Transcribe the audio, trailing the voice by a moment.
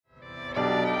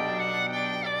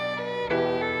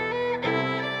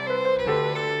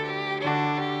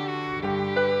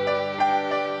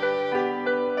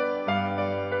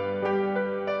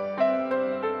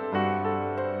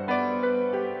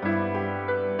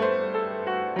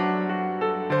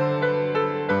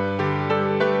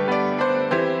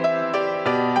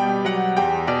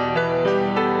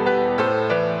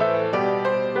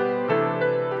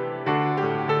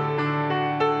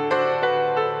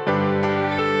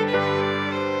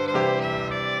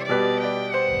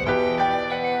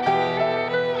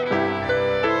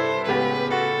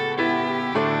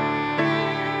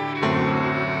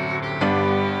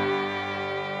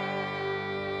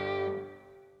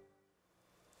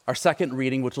Our second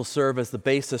reading, which will serve as the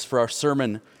basis for our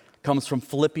sermon, comes from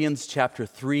Philippians chapter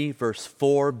 3, verse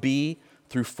 4b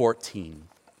through 14.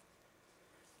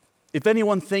 If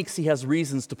anyone thinks he has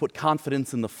reasons to put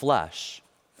confidence in the flesh,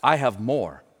 I have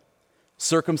more.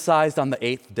 Circumcised on the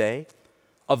 8th day,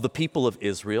 of the people of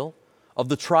Israel, of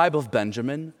the tribe of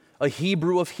Benjamin, a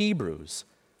Hebrew of Hebrews,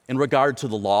 in regard to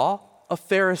the law, a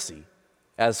Pharisee,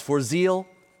 as for zeal,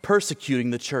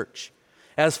 persecuting the church,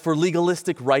 as for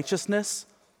legalistic righteousness,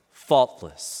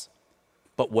 faultless.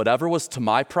 But whatever was to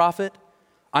my profit,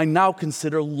 I now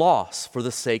consider loss for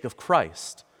the sake of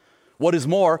Christ. What is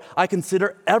more, I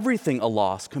consider everything a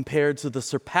loss compared to the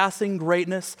surpassing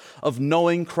greatness of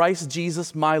knowing Christ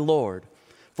Jesus my Lord,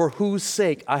 for whose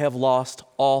sake I have lost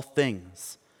all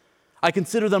things. I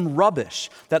consider them rubbish,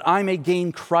 that I may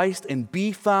gain Christ and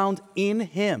be found in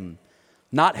him,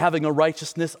 not having a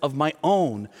righteousness of my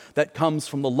own that comes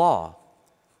from the law,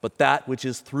 but that which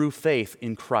is through faith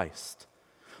in Christ,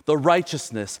 the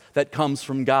righteousness that comes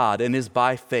from God and is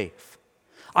by faith.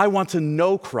 I want to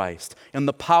know Christ and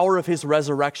the power of his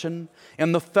resurrection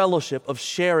and the fellowship of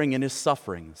sharing in his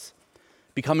sufferings,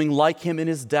 becoming like him in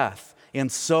his death,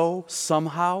 and so,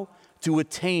 somehow, to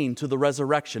attain to the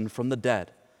resurrection from the dead.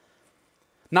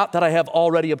 Not that I have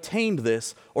already obtained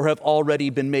this or have already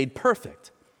been made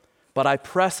perfect, but I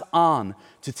press on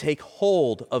to take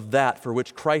hold of that for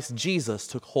which Christ Jesus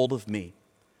took hold of me.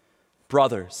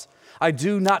 Brothers, I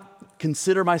do not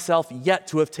consider myself yet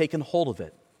to have taken hold of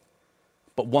it.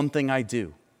 But one thing I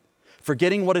do,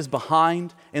 forgetting what is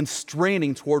behind and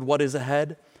straining toward what is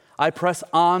ahead, I press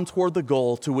on toward the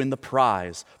goal to win the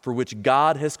prize for which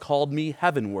God has called me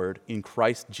heavenward in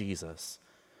Christ Jesus.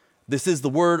 This is the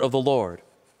word of the Lord.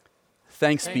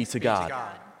 Thanks be to God.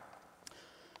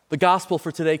 The gospel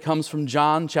for today comes from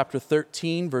John chapter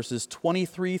 13, verses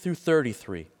 23 through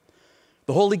 33.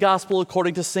 The Holy Gospel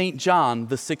according to St. John,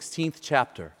 the 16th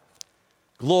chapter.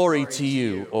 Glory to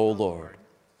you, O Lord.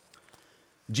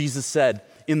 Jesus said,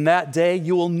 "In that day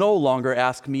you will no longer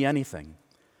ask me anything.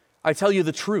 I tell you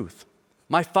the truth.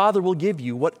 My Father will give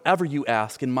you whatever you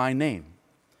ask in my name.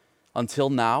 Until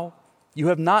now, you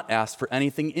have not asked for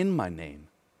anything in my name.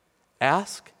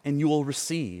 Ask and you will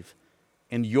receive,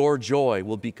 and your joy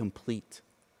will be complete.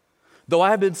 Though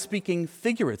I have been speaking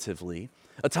figuratively,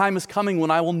 a time is coming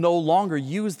when I will no longer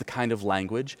use the kind of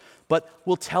language, but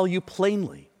will tell you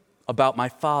plainly about my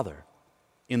Father.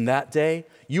 In that day,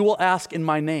 you will ask in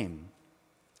my name.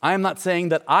 I am not saying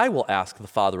that I will ask the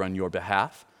Father on your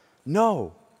behalf.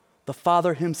 No, the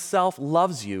Father himself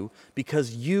loves you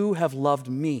because you have loved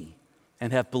me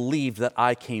and have believed that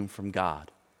I came from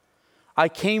God. I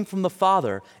came from the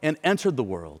Father and entered the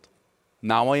world.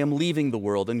 Now I am leaving the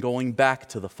world and going back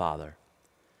to the Father."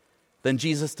 Then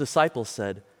Jesus' disciples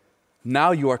said,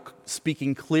 "Now you are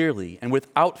speaking clearly and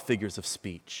without figures of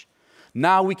speech.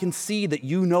 Now we can see that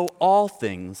you know all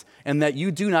things and that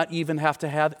you do not even have to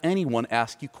have anyone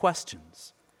ask you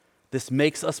questions. This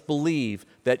makes us believe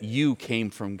that you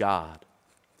came from God."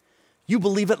 "You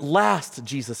believe at last,"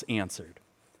 Jesus answered.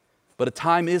 "But a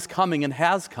time is coming and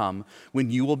has come when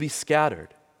you will be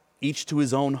scattered, each to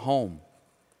his own home.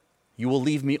 You will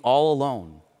leave me all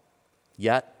alone.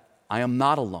 Yet I am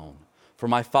not alone, for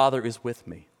my Father is with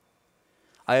me.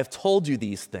 I have told you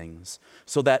these things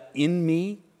so that in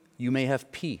me you may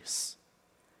have peace.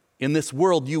 In this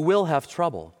world you will have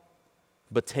trouble,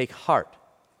 but take heart.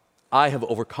 I have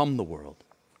overcome the world."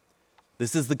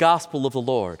 This is the gospel of the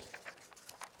Lord.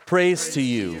 Praise to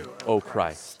you, O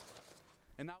Christ.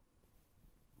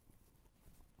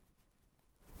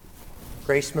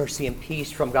 Grace, mercy, and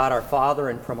peace from God our Father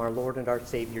and from our Lord and our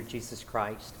Savior, Jesus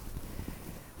Christ.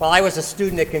 While I was a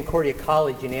student at Concordia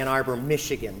College in Ann Arbor,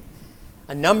 Michigan,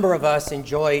 a number of us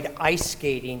enjoyed ice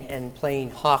skating and playing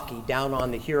hockey down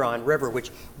on the Huron River,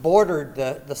 which bordered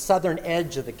the southern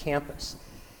edge of the campus.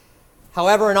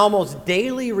 However, an almost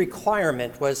daily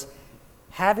requirement was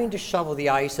having to shovel the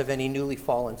ice of any newly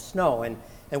fallen snow. And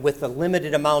with the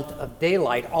limited amount of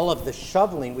daylight, all of the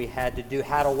shoveling we had to do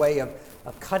had a way of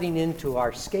cutting into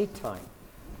our skate time.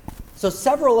 So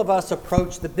several of us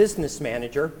approached the business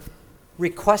manager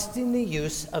requesting the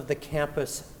use of the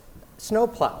campus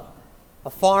snowplow, a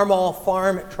farm-all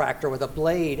farm tractor with a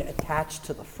blade attached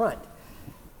to the front.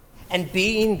 And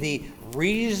being the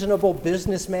reasonable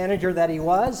business manager that he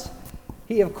was,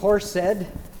 he of course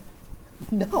said,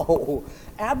 "No,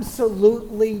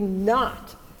 absolutely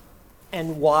not."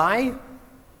 And why?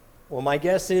 Well, my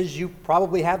guess is you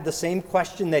probably have the same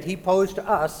question that he posed to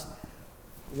us.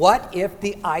 What if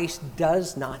the ice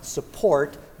does not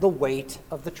support the weight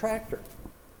of the tractor?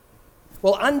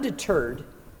 Well, undeterred,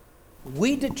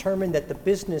 we determined that the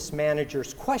business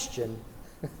manager's question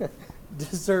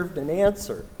deserved an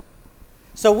answer.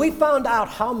 So we found out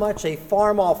how much a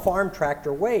Farmall farm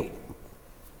tractor weighed.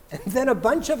 And then a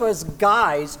bunch of us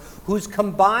guys whose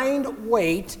combined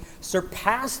weight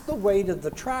surpassed the weight of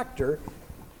the tractor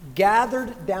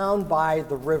gathered down by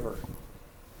the river.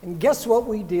 And guess what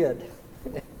we did?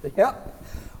 Yep.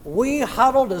 We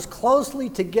huddled as closely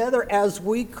together as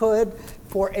we could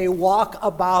for a walk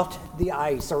about the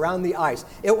ice, around the ice.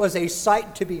 It was a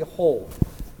sight to behold.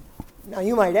 Now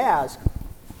you might ask,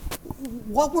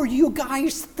 what were you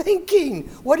guys thinking?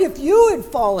 What if you had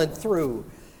fallen through?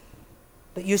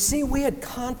 But you see, we had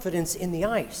confidence in the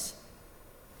ice.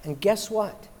 And guess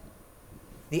what?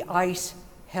 The ice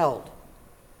held.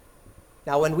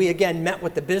 Now, when we again met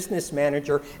with the business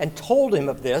manager and told him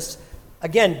of this,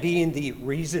 again, being the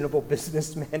reasonable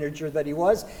business manager that he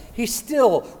was, he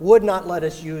still would not let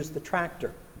us use the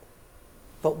tractor.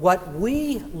 But what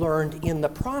we learned in the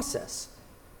process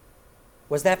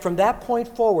was that from that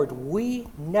point forward, we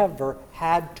never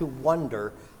had to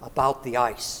wonder about the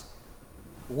ice.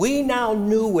 We now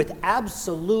knew with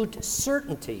absolute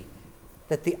certainty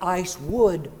that the ice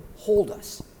would hold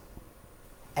us.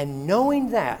 And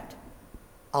knowing that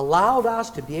allowed us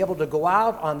to be able to go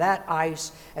out on that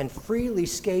ice and freely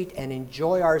skate and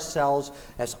enjoy ourselves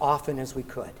as often as we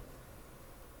could.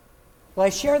 Well, I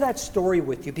share that story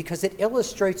with you because it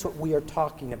illustrates what we are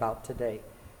talking about today.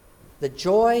 The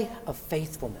joy of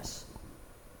faithfulness.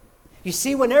 You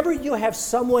see, whenever you have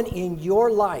someone in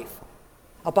your life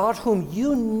about whom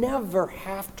you never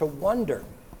have to wonder,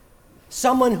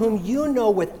 someone whom you know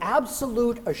with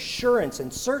absolute assurance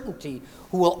and certainty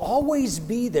who will always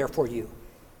be there for you,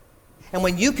 and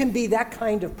when you can be that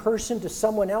kind of person to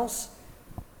someone else,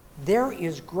 there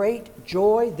is great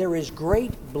joy, there is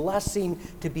great blessing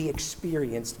to be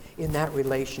experienced in that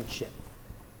relationship.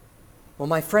 Well,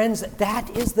 my friends,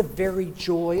 that is the very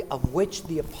joy of which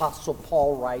the Apostle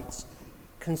Paul writes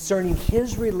concerning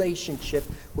his relationship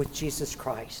with Jesus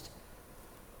Christ.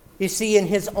 You see, in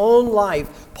his own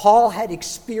life, Paul had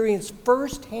experienced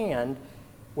firsthand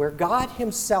where God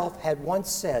himself had once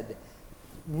said,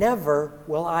 "Never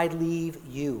will I leave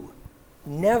you.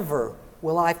 Never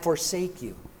will I forsake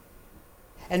you."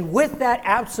 And with that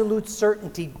absolute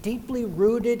certainty deeply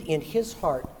rooted in his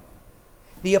heart,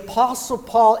 the Apostle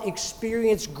Paul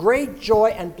experienced great joy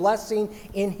and blessing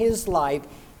in his life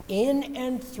in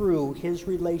and through his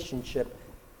relationship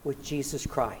with Jesus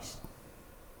Christ.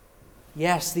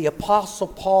 Yes, the Apostle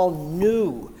Paul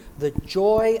knew the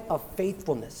joy of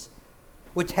faithfulness,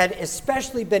 which had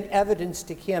especially been evidenced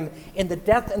to him in the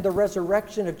death and the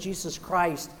resurrection of Jesus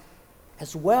Christ,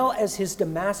 as well as his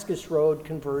Damascus Road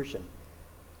conversion.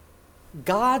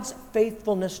 God's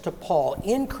faithfulness to Paul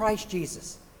in Christ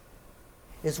Jesus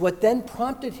is what then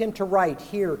prompted him to write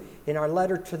here in our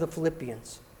letter to the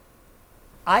Philippians,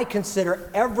 "I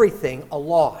consider everything a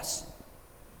loss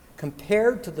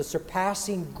compared to the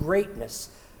surpassing greatness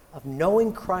of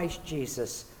knowing Christ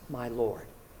Jesus, my Lord."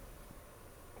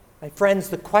 My friends,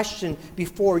 the question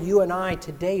before you and I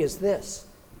today is this: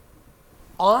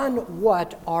 on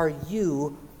what are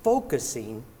you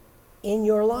focusing in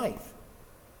your life?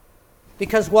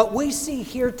 Because what we see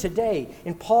here today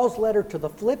in Paul's letter to the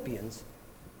Philippians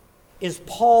is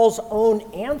Paul's own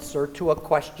answer to a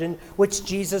question which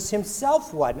Jesus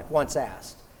himself once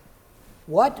asked.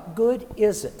 What good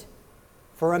is it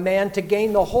for a man to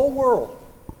gain the whole world,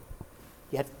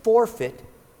 yet forfeit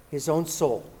his own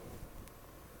soul?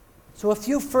 So a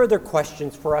few further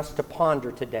questions for us to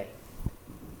ponder today.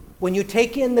 When you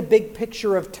take in the big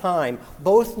picture of time,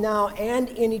 both now and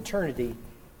in eternity,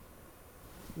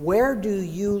 where do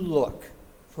you look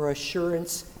for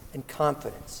assurance and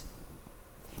confidence?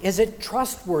 Is it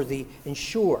trustworthy and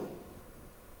sure?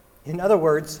 In other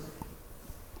words,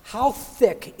 how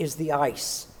thick is the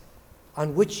ice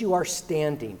on which you are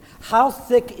standing? How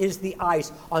thick is the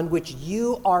ice on which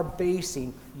you are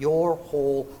basing your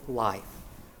whole life?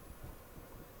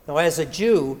 Now, as a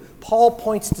Jew, Paul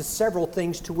points to several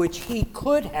things to which he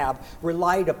could have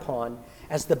relied upon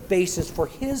as the basis for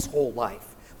his whole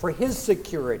life, for his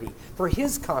security, for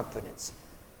his confidence.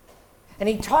 And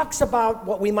he talks about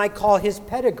what we might call his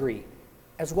pedigree,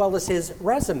 as well as his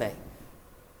resume,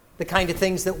 the kind of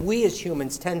things that we as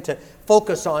humans tend to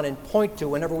focus on and point to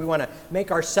whenever we want to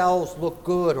make ourselves look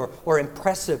good or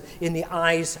impressive in the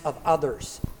eyes of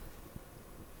others.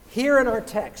 Here in our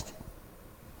text,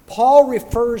 Paul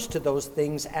refers to those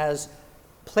things as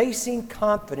placing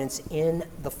confidence in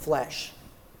the flesh.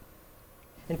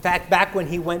 In fact, back when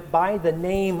he went by the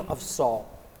name of Saul,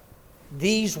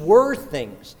 these were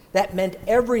things that meant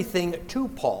everything to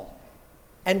Paul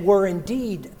and were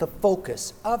indeed the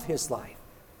focus of his life.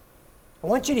 I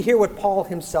want you to hear what Paul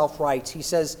himself writes. He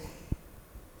says,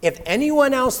 if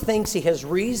anyone else thinks he has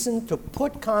reason to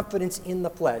put confidence in the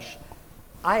flesh,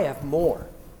 I have more.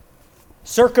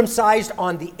 Circumcised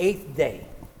on the 8th day,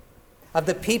 of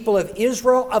the people of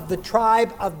Israel, of the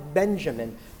tribe of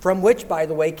Benjamin, from which, by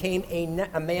the way, came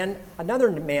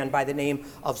another man by the name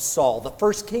of Saul, the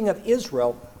first king of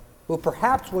Israel, who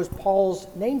perhaps was Paul's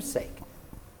namesake.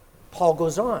 Paul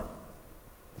goes on.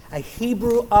 A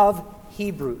Hebrew of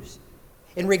Hebrews.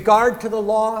 In regard to the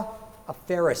law, a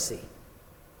Pharisee.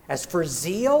 As for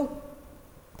zeal,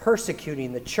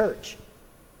 persecuting the church.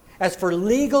 As for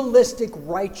legalistic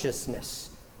righteousness,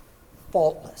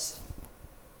 faultless.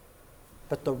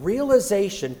 But the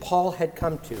realization Paul had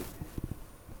come to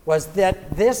was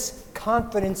that this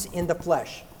confidence in the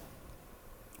flesh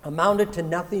amounted to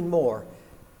nothing more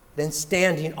than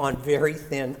standing on very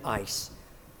thin ice.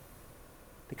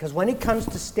 Because when it comes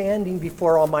to standing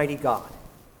before Almighty God,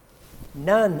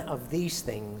 none of these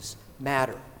things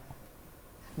matter.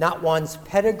 Not one's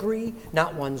pedigree,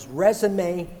 not one's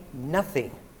resume,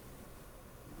 nothing.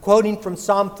 Quoting from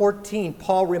Psalm 14,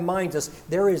 Paul reminds us,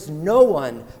 there is no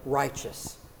one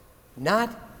righteous, not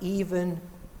even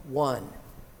one.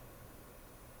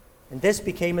 And this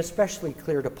became especially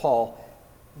clear to Paul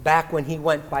back when he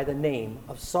went by the name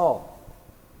of Saul.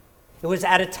 It was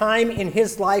at a time in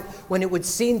his life when it would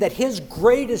seem that his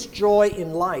greatest joy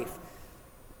in life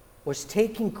was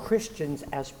taking Christians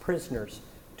as prisoners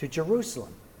to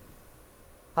Jerusalem.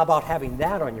 How about having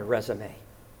that on your resume?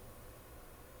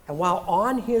 And while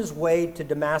on his way to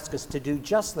Damascus to do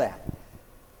just that,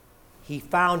 he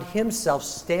found himself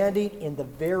standing in the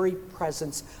very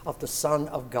presence of the Son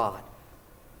of God,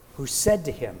 who said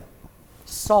to him,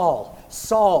 Saul,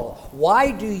 Saul,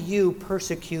 why do you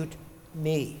persecute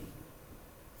me?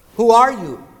 Who are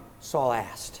you? Saul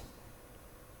asked.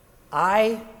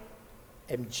 I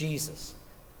am Jesus.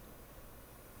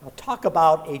 Now talk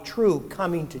about a true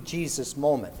coming to Jesus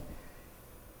moment.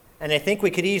 And I think we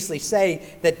could easily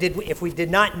say that if we did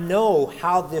not know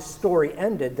how this story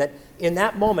ended, that in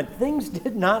that moment things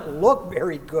did not look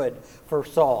very good for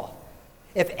Saul.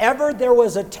 If ever there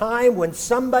was a time when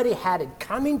somebody had it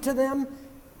coming to them,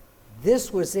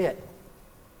 this was it.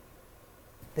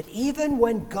 But even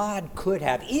when God could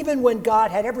have, even when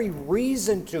God had every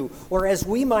reason to, or as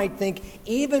we might think,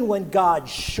 even when God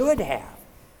should have,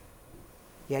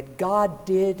 yet God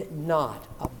did not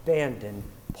abandon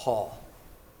Paul.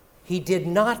 He did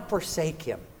not forsake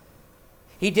him.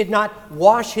 He did not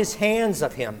wash his hands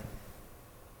of him.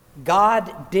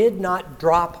 God did not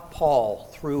drop Paul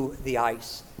through the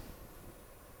ice.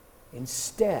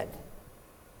 Instead,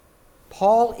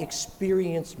 Paul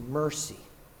experienced mercy,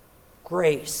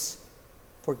 grace,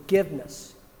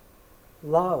 forgiveness,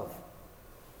 love,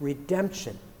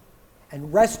 redemption,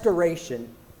 and restoration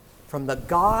from the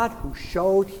God who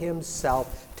showed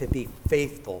himself to be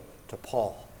faithful to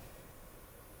Paul.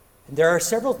 And there are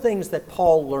several things that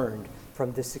Paul learned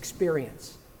from this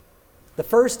experience. The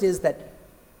first is that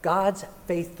God's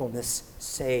faithfulness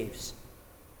saves.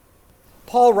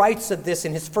 Paul writes of this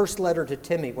in his first letter to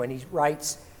Timothy when he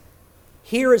writes,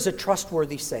 "Here is a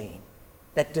trustworthy saying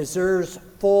that deserves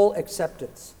full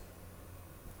acceptance.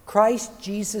 Christ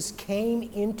Jesus came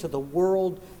into the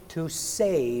world to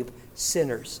save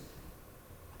sinners,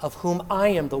 of whom I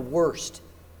am the worst.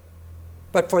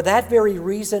 But for that very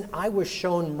reason, I was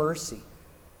shown mercy,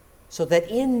 so that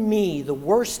in me, the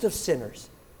worst of sinners,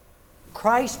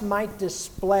 Christ might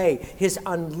display his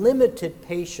unlimited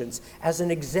patience as an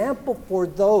example for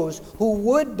those who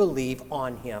would believe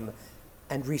on him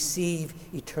and receive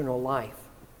eternal life."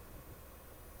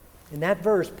 In that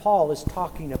verse, Paul is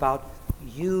talking about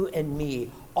you and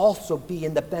me also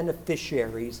being the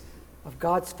beneficiaries of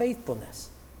God's faithfulness.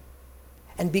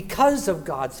 And because of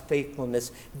God's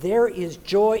faithfulness, there is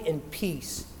joy and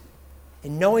peace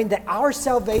in knowing that our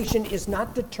salvation is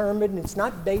not determined, it's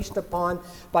not based upon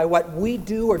by what we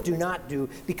do or do not do,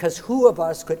 because who of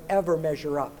us could ever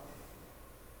measure up?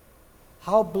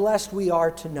 How blessed we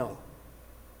are to know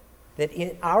that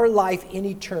in our life in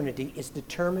eternity is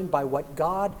determined by what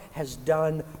God has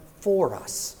done for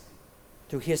us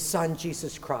through his Son,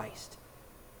 Jesus Christ.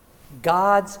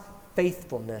 God's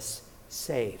faithfulness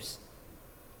saves.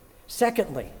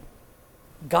 Secondly,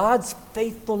 God's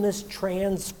faithfulness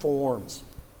transforms.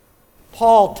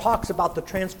 Paul talks about the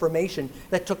transformation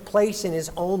that took place in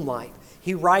his own life.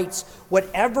 He writes,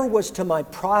 "Whatever was to my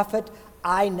profit,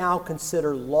 I now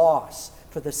consider loss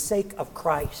for the sake of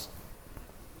Christ.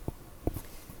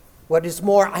 What is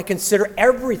more, I consider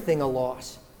everything a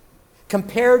loss,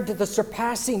 compared to the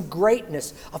surpassing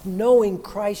greatness of knowing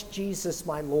Christ Jesus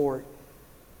my Lord,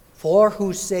 for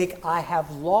whose sake I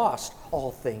have lost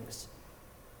all things.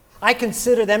 I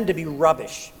consider them to be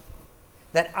rubbish,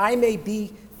 that I may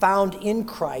be found in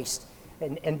Christ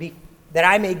that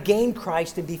I may gain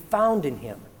Christ and be found in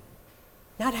him,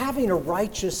 not having a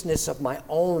righteousness of my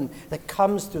own that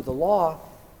comes through the law,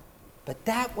 but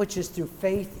that which is through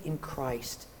faith in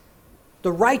Christ,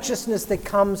 the righteousness that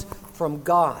comes from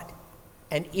God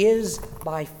and is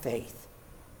by faith.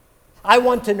 I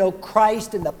want to know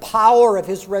Christ and the power of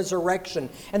his resurrection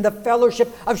and the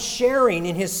fellowship of sharing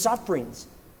in his sufferings,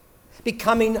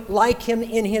 becoming like him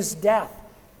in his death,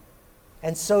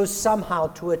 and so somehow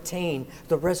to attain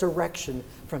the resurrection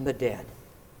from the dead.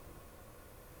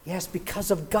 Yes, because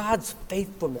of God's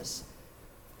faithfulness,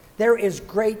 there is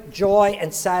great joy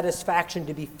and satisfaction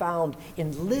to be found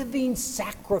in living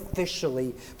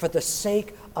sacrificially for the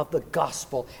sake of the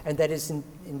gospel, and that is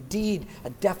indeed a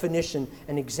definition,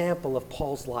 an example of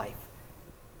Paul's life.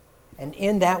 And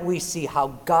in that we see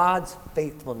how God's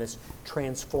faithfulness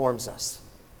transforms us.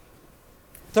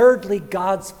 Thirdly,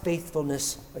 God's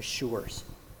faithfulness assures.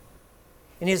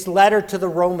 In his letter to the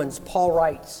Romans, Paul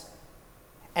writes,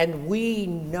 "And we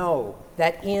know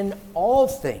that in all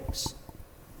things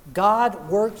God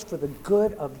works for the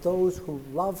good of those who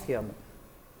love him,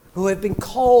 who have been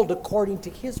called according to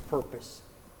his purpose.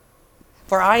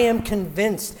 For I am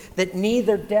convinced that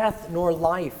neither death nor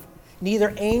life,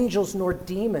 neither angels nor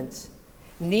demons,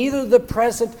 neither the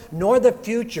present nor the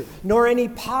future, nor any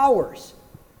powers,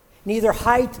 neither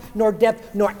height nor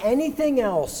depth, nor anything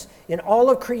else in all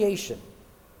of creation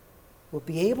will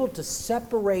be able to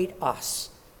separate us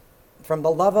from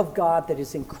the love of God that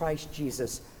is in Christ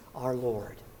Jesus our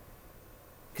Lord."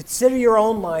 Consider your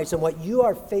own lives and what you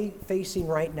are facing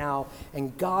right now,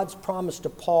 and God's promise to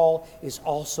Paul is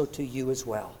also to you as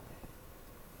well.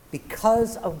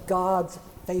 Because of God's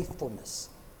faithfulness,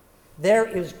 there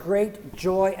is great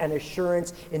joy and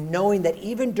assurance in knowing that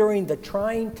even during the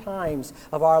trying times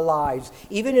of our lives,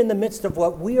 even in the midst of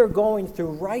what we are going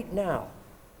through right now,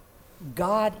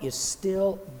 God is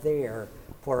still there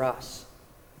for us.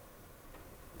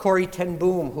 Corrie ten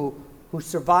Boom, who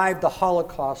survived the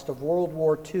Holocaust of World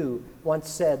War II, once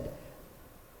said,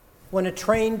 "When a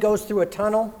train goes through a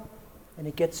tunnel and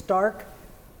it gets dark,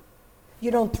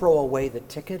 you don't throw away the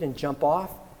ticket and jump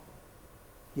off.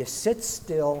 You sit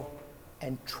still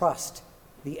and trust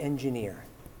the engineer."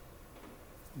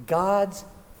 God's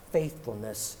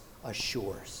faithfulness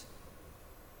assures.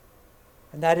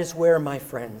 And that is where, my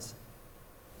friends,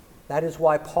 that is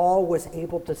why Paul was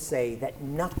able to say that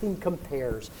nothing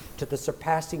compares to the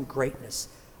surpassing greatness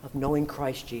of knowing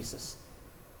Christ Jesus.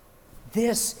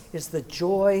 This is the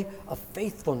joy of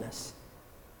faithfulness.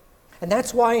 And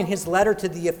that's why in his letter to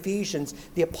the Ephesians,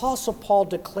 the Apostle Paul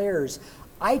declares,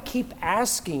 "I keep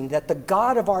asking that the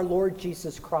God of our Lord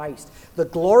Jesus Christ, the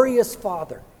glorious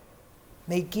Father,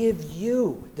 may give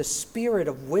you the spirit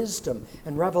of wisdom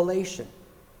and revelation,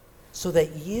 so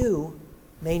that you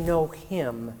may know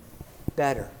him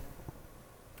better.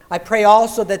 I pray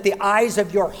also that the eyes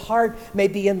of your heart may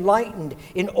be enlightened,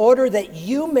 in order that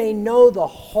you may know the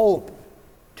hope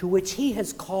to which he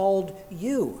has called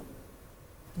you,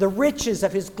 the riches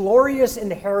of his glorious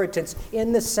inheritance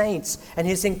in the saints, and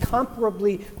his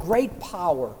incomparably great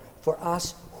power for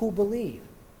us who believe."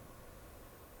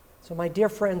 So, my dear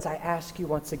friends, I ask you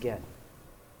once again,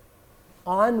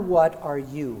 on what are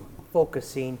you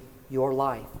focusing your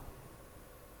life?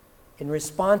 In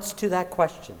response to that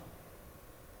question,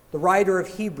 the writer of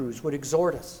Hebrews would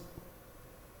exhort us,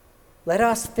 let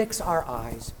us fix our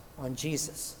eyes on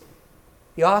Jesus,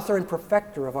 the author and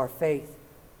perfecter of our faith,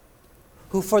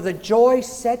 who for the joy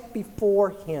set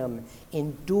before him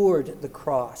endured the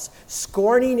cross,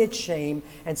 scorning its shame,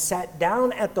 and sat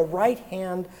down at the right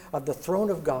hand of the throne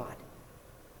of God.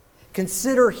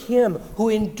 Consider him who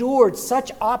endured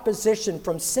such opposition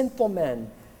from sinful men,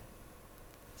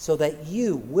 so that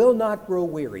you will not grow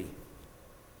weary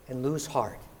and lose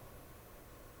heart.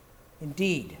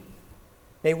 Indeed,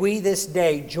 may we this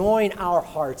day join our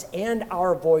hearts and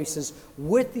our voices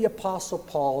with the Apostle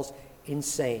Paul's in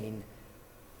saying,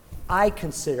 "I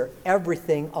consider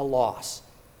everything a loss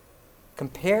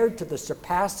compared to the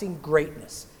surpassing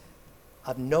greatness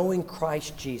of knowing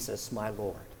Christ Jesus, my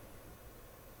Lord."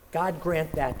 God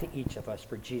grant that to each of us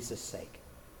for Jesus' sake.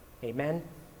 Amen.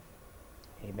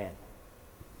 Amen.